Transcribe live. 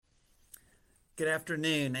Good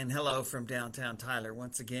afternoon and hello from downtown Tyler.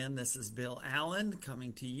 Once again, this is Bill Allen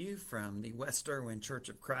coming to you from the West Erwin Church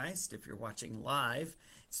of Christ. If you're watching live,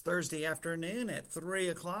 it's Thursday afternoon at 3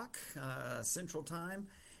 o'clock Central Time.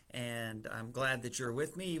 And I'm glad that you're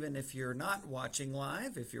with me, even if you're not watching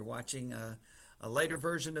live. If you're watching a later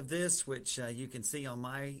version of this, which you can see on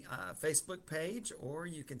my Facebook page, or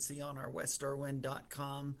you can see on our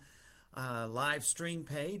westerwin.com live stream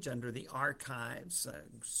page under the archives.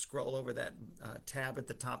 Scroll over that tab at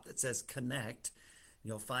the top that says connect.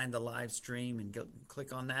 You'll find the live stream and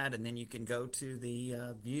click on that, and then you can go to the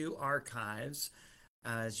view archives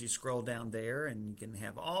as you scroll down there, and you can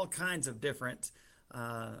have all kinds of different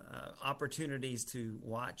opportunities to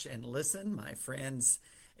watch and listen. My friends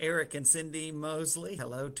Eric and Cindy Mosley,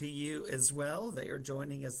 hello to you as well. They are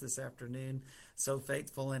joining us this afternoon. So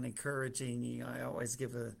faithful and encouraging. I always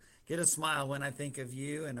get a smile when I think of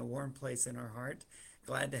you, and a warm place in our heart.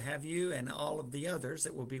 Glad to have you and all of the others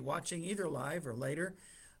that will be watching either live or later.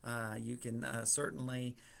 You can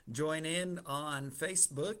certainly join in on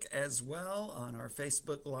Facebook as well, on our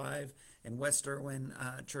Facebook Live and West Erwin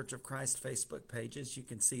Church of Christ Facebook pages. You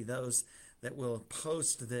can see those that will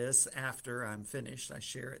post this after I'm finished. I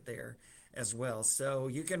share it there as well. So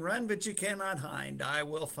you can run, but you cannot hide. I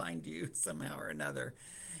will find you somehow or another.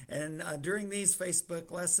 And during these Facebook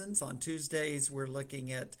lessons on Tuesdays, we're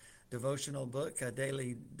looking at devotional book, a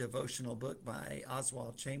daily devotional book by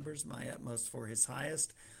Oswald Chambers, My Utmost for His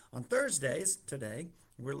Highest. On Thursdays, today,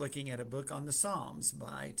 we're looking at a book on the Psalms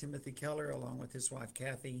by Timothy Keller, along with his wife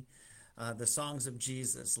Kathy, the Songs of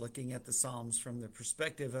Jesus, looking at the Psalms from the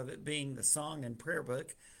perspective of it being the song and prayer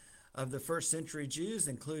book of the first century Jews,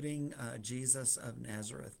 including Jesus of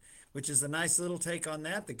Nazareth, which is a nice little take on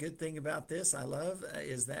that. The good thing about this, I love,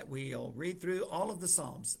 is that we'll read through all of the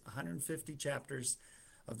Psalms, 150 chapters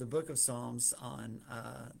of the book of Psalms on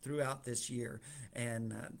throughout this year,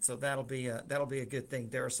 and so that'll be a good thing.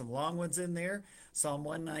 There are some long ones in there. Psalm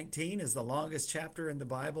 119 is the longest chapter in the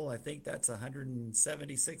Bible. I think that's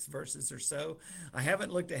 176 verses or so. I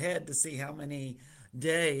haven't looked ahead to see how many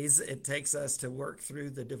days it takes us to work through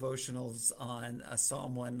the devotionals on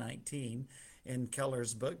Psalm 119 in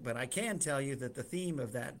Keller's book, but I can tell you that the theme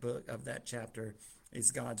of that book, of that chapter,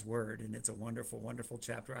 is God's Word, and it's a wonderful, wonderful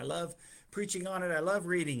chapter. I love preaching on it. I love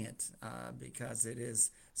reading it because it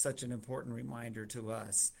is such an important reminder to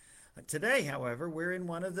us. Today, however, we're in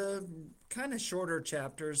one of the kind of shorter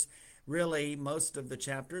chapters. Really, most of the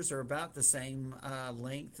chapters are about the same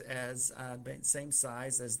length as, same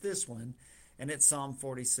size as this one, and it's Psalm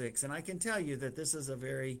 46. And I can tell you that this is a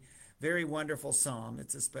very, very wonderful psalm.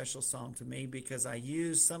 It's a special psalm to me because I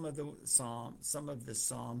use some of this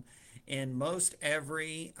psalm in most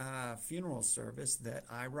every funeral service that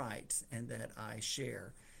I write and that I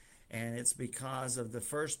share. And it's because of the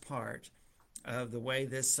first part of the way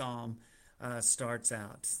this psalm starts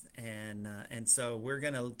out. And so we're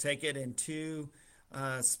going to take it in two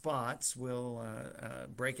spots. We'll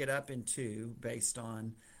break it up in two based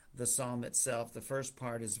on the psalm itself. The first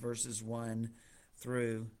part is verses 1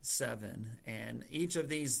 through 7. And each of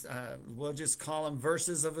these, we'll just call them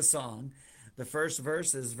verses of a song. The first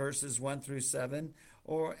verse is verses 1 through 7,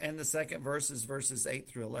 and the second verse is verses 8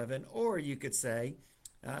 through 11. Or you could say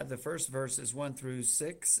the first verse is 1 through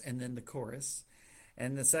 6, and then the chorus.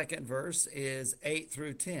 And the second verse is 8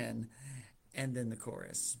 through 10, and then the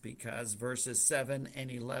chorus, because verses 7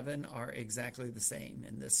 and 11 are exactly the same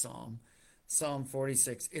in this psalm. Psalm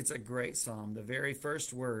 46, it's a great psalm. The very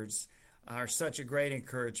first words are such a great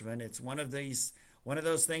encouragement. It's one of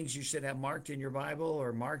those things you should have marked in your Bible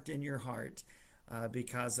or marked in your heart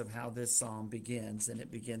because of how this psalm begins. And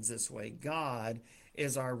it begins this way: God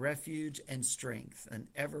is our refuge and strength, an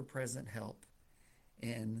ever-present help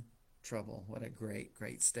in trouble. What a great,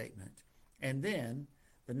 great statement. And then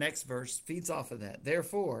the next verse feeds off of that.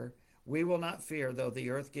 Therefore, we will not fear, though the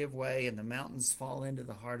earth give way and the mountains fall into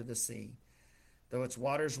the heart of the sea. Though its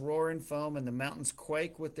waters roar and foam and the mountains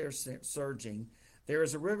quake with their surging, there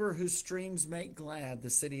is a river whose streams make glad the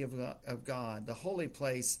city of God, the holy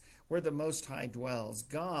place where the Most High dwells.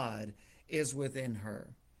 God is within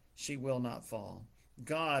her. She will not fall.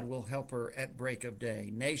 God will help her at break of day.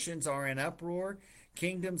 Nations are in uproar.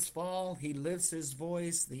 Kingdoms fall. He lifts his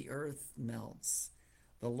voice. The earth melts.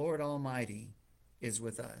 The Lord Almighty is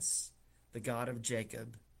with us. The God of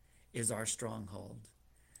Jacob is our stronghold.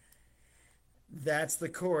 That's the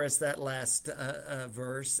chorus, that last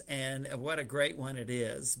verse, and what a great one it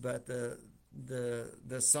is. But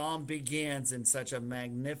the psalm begins in such a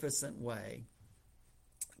magnificent way.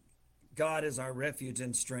 God is our refuge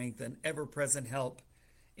and strength, an ever-present help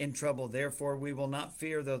in trouble. Therefore, we will not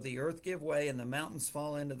fear, though the earth give way and the mountains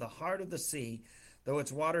fall into the heart of the sea, though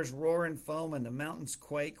its waters roar and foam and the mountains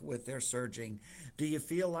quake with their surging. Do you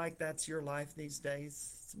feel like that's your life these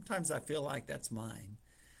days? Sometimes I feel like that's mine.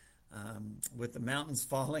 With the mountains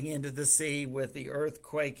falling into the sea, with the earth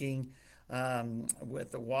quaking,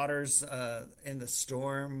 with the waters in the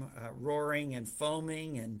storm roaring and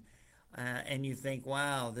foaming, and you think,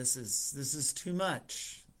 "Wow, this is too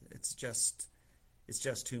much. It's just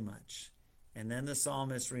too much." And then the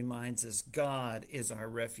psalmist reminds us, God is our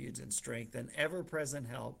refuge and strength, an ever-present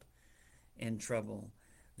help in trouble.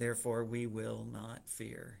 Therefore, we will not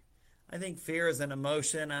fear. I think fear is an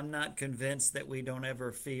emotion. I'm not convinced that we don't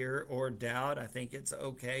ever fear or doubt. I think it's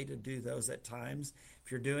okay to do those at times.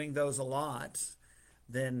 If you're doing those a lot,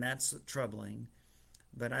 then that's troubling.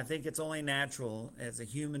 But I think it's only natural as a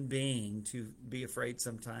human being to be afraid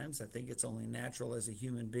sometimes. I think it's only natural as a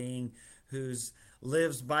human being who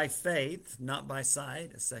lives by faith, not by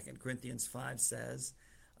sight, as 2 Corinthians 5 says,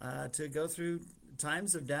 to go through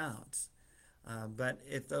times of doubt. But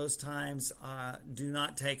if those times do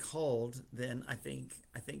not take hold, then I think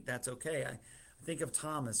that's okay. I think of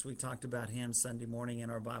Thomas. We talked about him Sunday morning in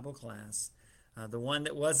our Bible class. The one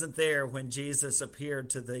that wasn't there when Jesus appeared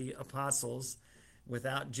to the apostles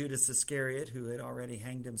without Judas Iscariot, who had already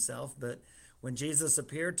hanged himself. But when Jesus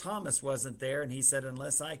appeared, Thomas wasn't there, and he said,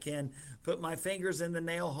 unless I can put my fingers in the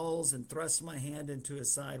nail holes and thrust my hand into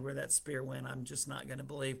his side where that spear went, I'm just not going to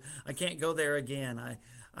believe. I can't go there again.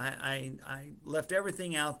 I left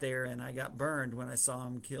everything out there, and I got burned when I saw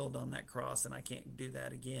him killed on that cross, and I can't do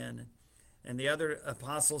that again. And the other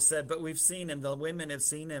apostles said, but we've seen him. The women have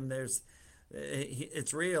seen him.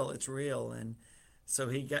 It's real. And so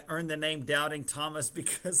he earned the name Doubting Thomas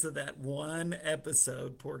because of that one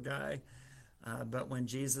episode, poor guy. But when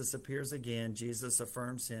Jesus appears again, Jesus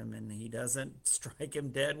affirms him, and he doesn't strike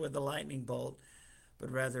him dead with a lightning bolt,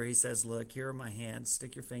 but rather he says, look, here are my hands.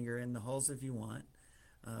 Stick your finger in the holes if you want.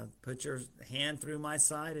 Put your hand through my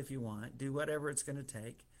side if you want. Do whatever it's going to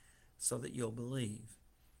take so that you'll believe,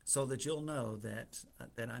 so that you'll know that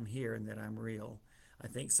I'm here and that I'm real. I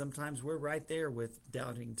think sometimes we're right there with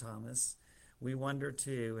Doubting Thomas. We wonder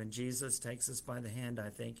too, and Jesus takes us by the hand, I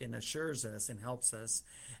think, and assures us and helps us.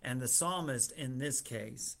 And the psalmist in this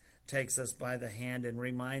case takes us by the hand and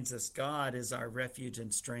reminds us God is our refuge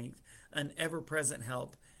and strength, an ever-present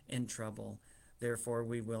help in trouble. Therefore,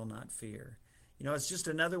 we will not fear. You know, it's just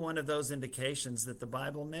another one of those indications that the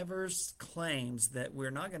Bible never claims that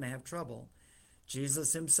we're not going to have trouble.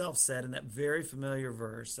 Jesus himself said in that very familiar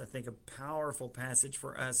verse, I think a powerful passage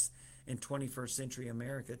for us in 21st century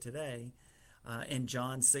America today, in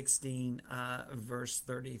John 16, verse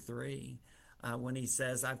 33, when he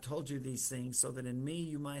says, I've told you these things so that in me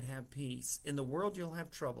you might have peace. In the world you'll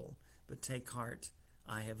have trouble, but take heart.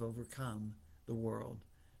 I have overcome the world.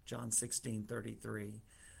 John 16:33.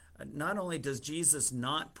 Not only does Jesus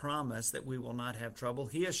not promise that we will not have trouble,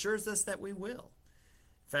 he assures us that we will.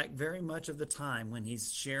 In fact, very much of the time when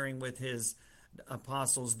he's sharing with his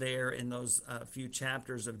apostles there in those few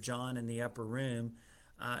chapters of John in the upper room,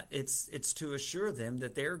 it's to assure them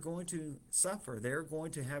that they're going to suffer, they're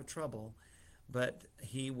going to have trouble, but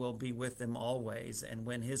he will be with them always. And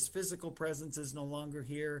when his physical presence is no longer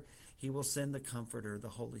here, he will send the Comforter, the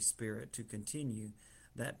Holy Spirit, to continue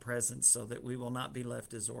that presence so that we will not be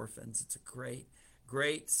left as orphans. It's a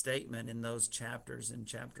great statement in those chapters, in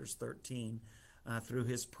chapters 13, through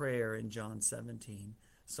his prayer in John 17.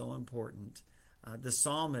 So important. The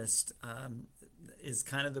psalmist is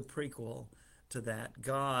kind of the prequel to that.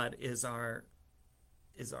 God is our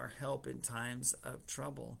help in times of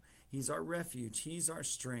trouble. He's our refuge. He's our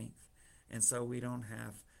strength. And so we don't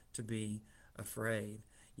have to be afraid.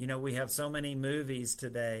 You know, we have so many movies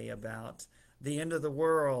today about the end of the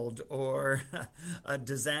world or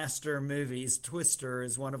disaster movies. Twister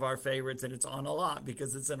is one of our favorites, and it's on a lot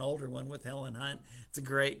because it's an older one with Helen Hunt. It's a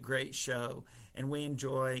great show, and we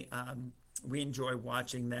enjoy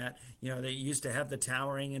watching that. You know, they used to have the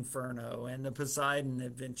Towering Inferno and the Poseidon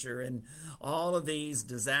Adventure and all of these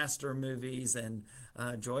disaster movies. And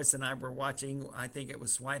Joyce and I were watching, I think it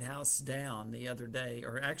was White House Down the other day,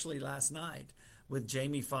 or actually last night, with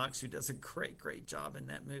Jamie Foxx, who does a great job in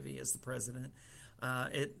that movie as the president.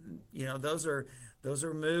 Those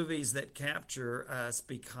are movies that capture us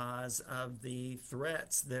because of the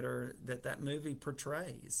threats that movie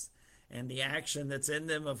portrays, and the action that's in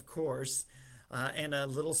them, of course. And a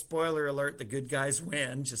little spoiler alert: the good guys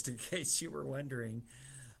win, just in case you were wondering.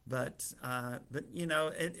 But you know,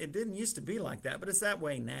 it didn't used to be like that, but it's that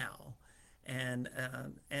way now. And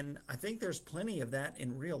I think there's plenty of that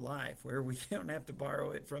in real life where we don't have to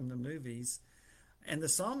borrow it from the movies. And the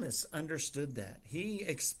psalmist understood that. He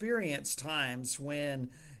experienced times when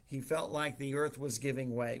he felt like the earth was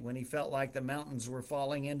giving way, when he felt like the mountains were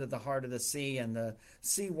falling into the heart of the sea and the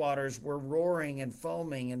sea waters were roaring and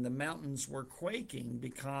foaming and the mountains were quaking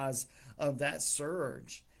because of that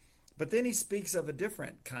surge. But then he speaks of a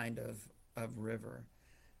different kind of river.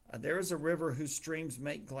 There is a river whose streams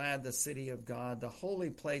make glad the city of God, the holy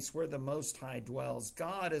place where the Most High dwells.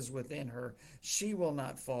 God is within her. She will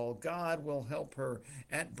not fall. God will help her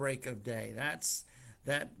at break of day. That's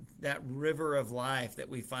that river of life that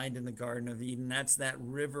we find in the Garden of Eden. That's that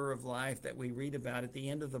river of life that we read about at the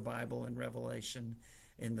end of the Bible in Revelation,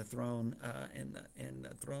 in the throne in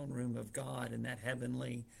the throne room of God in that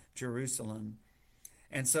heavenly Jerusalem.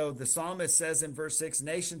 And so the psalmist says in verse 6,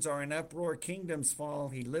 nations are in uproar, kingdoms fall,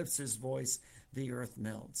 he lifts his voice, the earth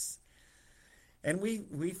melts. And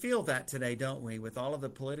we feel that today, don't we? With all of the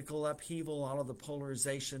political upheaval, all of the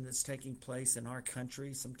polarization that's taking place in our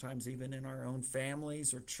country, sometimes even in our own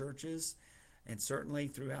families or churches, and certainly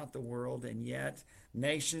throughout the world. And yet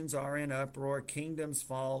nations are in uproar, kingdoms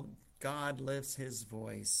fall, God lifts his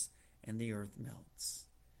voice, and the earth melts.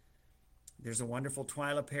 There's a wonderful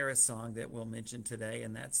Twyla Paris song that we'll mention today,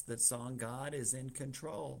 and that's the song, God is in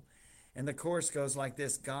Control. And the chorus goes like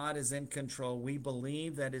this, God is in control. We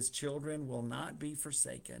believe that his children will not be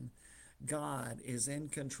forsaken. God is in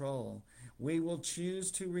control. We will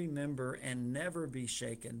choose to remember and never be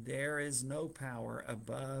shaken. There is no power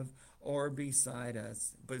above or beside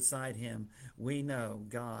us, beside him. We know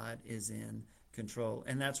God is in control.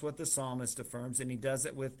 And that's what the psalmist affirms, and he does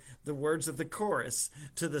it with the words of the chorus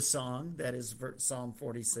to the song, that is Psalm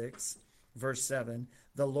 46, verse 7.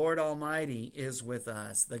 The Lord Almighty is with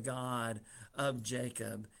us. The God of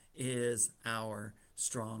Jacob is our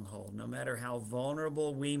stronghold. No matter how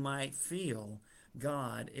vulnerable we might feel,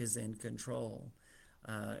 God is in control.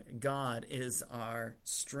 God is our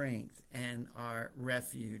strength and our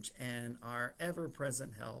refuge and our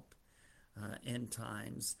ever-present help in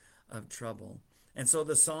times of trouble. And so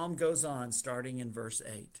the psalm goes on, starting in verse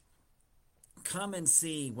 8. Come and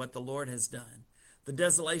see what the Lord has done, the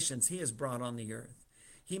desolations he has brought on the earth.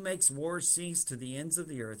 He makes war cease to the ends of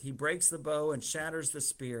the earth. He breaks the bow and shatters the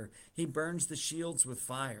spear. He burns the shields with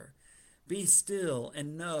fire. Be still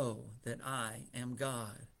and know that I am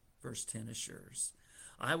God, verse 10 assures.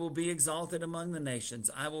 I will be exalted among the nations.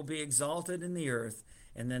 I will be exalted in the earth.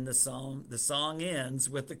 And then the song ends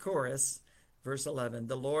with the chorus, verse 11.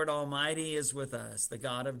 The Lord Almighty is with us. The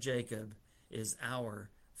God of Jacob is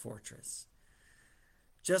our fortress.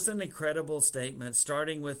 Just an incredible statement,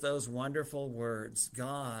 starting with those wonderful words.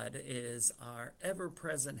 God is our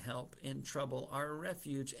ever-present help in trouble, our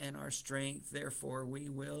refuge and our strength. Therefore, we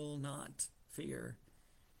will not fear.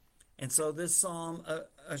 And so this psalm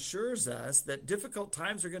assures us that difficult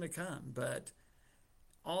times are going to come, but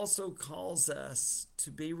also calls us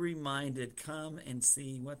to be reminded, come and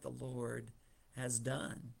see what the Lord has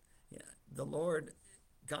done. Yeah, the Lord,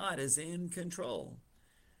 God is in control,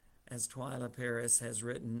 as Twyla Paris has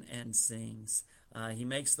written and sings. He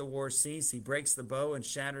makes the war cease. He breaks the bow and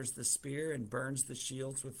shatters the spear and burns the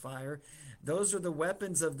shields with fire. Those are the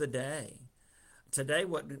weapons of the day. Today,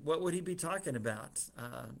 what would he be talking about?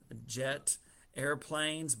 Jet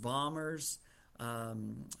airplanes, bombers,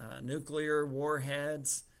 nuclear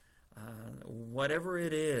warheads, whatever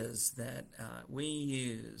it is that we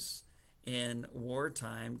use in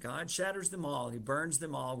wartime, God shatters them all. He burns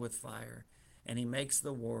them all with fire, and he makes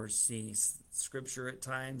the wars cease. Scripture at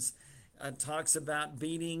times talks about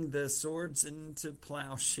beating the swords into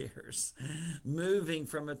plowshares, moving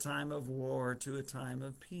from a time of war to a time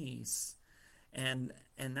of peace. And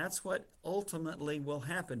that's what ultimately will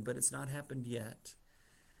happen, but it's not happened yet.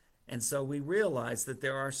 And so we realize that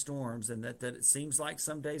there are storms, and that it seems like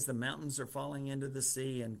some days the mountains are falling into the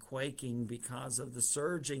sea and quaking because of the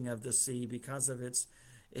surging of the sea, because of its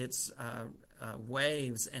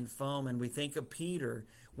waves and foam. And we think of Peter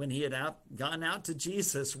when he had gone out to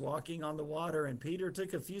Jesus walking on the water, and Peter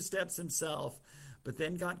took a few steps himself, but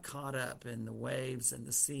then got caught up in the waves and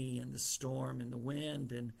the sea and the storm and the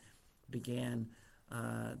wind, and began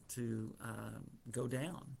to go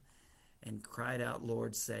down and cried out,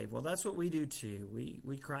 Lord, save. Well, that's what we do too.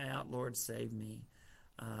 We cry out, Lord, save me.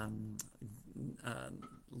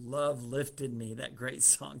 Love lifted me. That great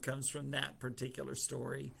song comes from that particular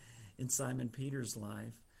story in Simon Peter's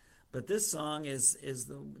life. But this song is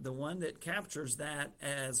the one that captures that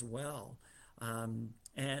as well.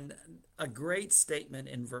 And a great statement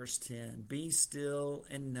in verse 10, be still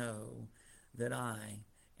and know that I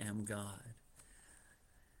am God.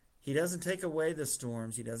 He doesn't take away the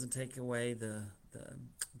storms. He doesn't take away the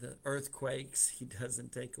earthquakes. He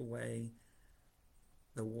doesn't take away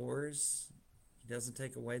the wars. He doesn't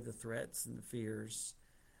take away the threats and the fears,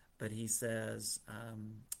 but he says,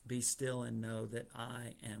 be still and know that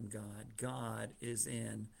I am God. God is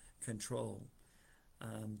in control.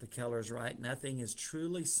 The Keller's right. Nothing is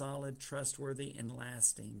truly solid, trustworthy, and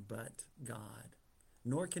lasting but God.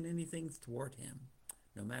 Nor can anything thwart him.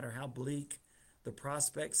 No matter how bleak the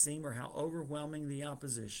prospects seem or how overwhelming the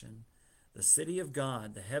opposition, the city of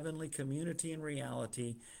God, the heavenly community and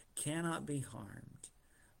reality, cannot be harmed,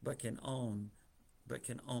 but can only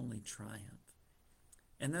triumph.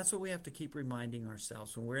 And that's what we have to keep reminding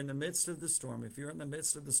ourselves when we're in the midst of the storm. If you're in the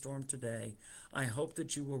midst of the storm today, I hope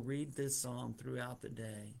that you will read this psalm throughout the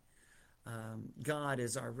day. God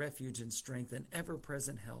is our refuge and strength and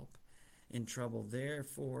ever-present help in trouble.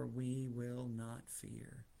 Therefore, we will not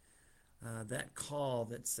fear. That call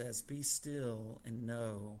that says, be still and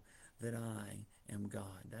know that I am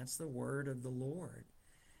God. That's the word of the Lord.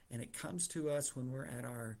 And it comes to us when we're at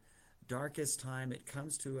our darkest time. It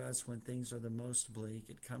comes to us when things are the most bleak.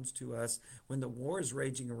 It comes to us when the war is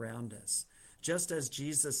raging around us. Just as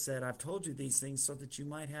Jesus said, I've told you these things so that you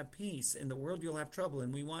might have peace. In the world you'll have trouble.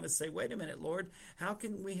 And we want to say, wait a minute, Lord, how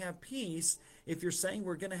can we have peace if you're saying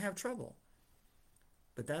we're going to have trouble?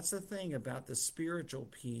 But that's the thing about the spiritual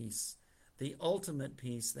peace, the ultimate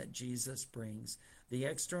peace that Jesus brings. The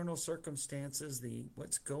external circumstances,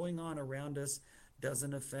 what's going on around us,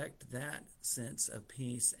 doesn't affect that sense of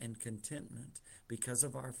peace and contentment because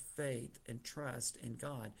of our faith and trust in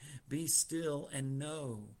God. Be still and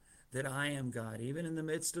know that I am God, even in the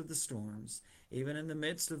midst of the storms, even in the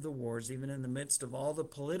midst of the wars, even in the midst of all the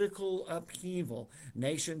political upheaval.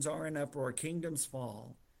 Nations are in uproar, kingdoms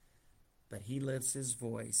fall, but he lifts his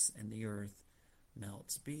voice and the earth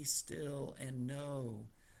melts. Be still and know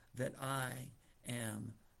that I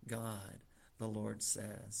am God, the Lord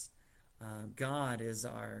says. God is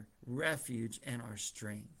our refuge and our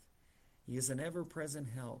strength. He is an ever-present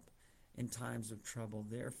help in times of trouble.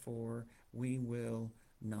 Therefore, we will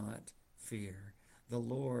not fear. The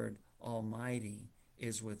Lord Almighty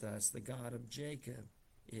is with us. The God of Jacob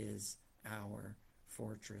is our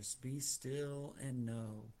fortress. Be still and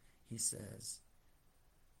know, he says,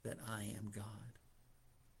 that I am God.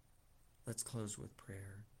 Let's close with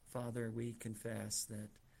prayer. Father, we confess that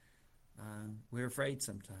we're afraid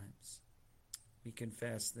sometimes. We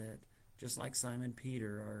confess that just like Simon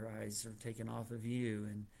Peter, our eyes are taken off of you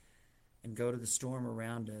and go to the storm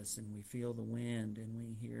around us, and we feel the wind and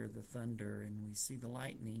we hear the thunder and we see the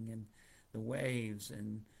lightning and the waves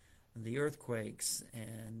and the earthquakes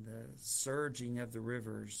and the surging of the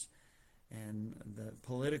rivers and the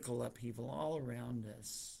political upheaval all around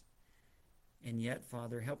us. And yet,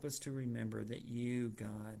 Father, help us to remember that you,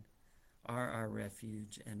 God, are our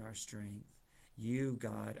refuge and our strength. You,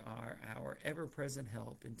 God, are our ever-present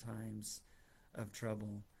help in times of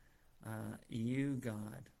trouble. You,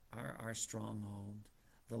 God, are our stronghold.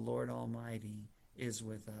 The Lord Almighty is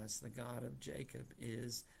with us. The God of Jacob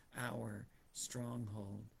is our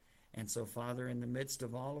stronghold. And so, Father, in the midst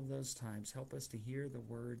of all of those times, help us to hear the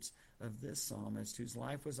words of this psalmist, whose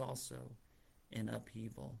life was also in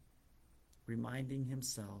upheaval, reminding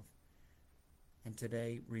himself, and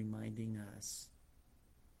today reminding us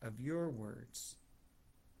of your words.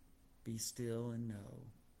 Be still and know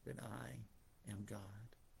that I am God.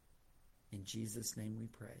 In Jesus' name we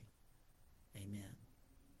pray. Amen.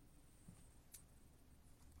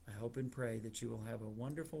 I hope and pray that you will have a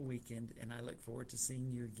wonderful weekend, and I look forward to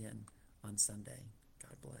seeing you again on Sunday.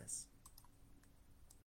 God bless.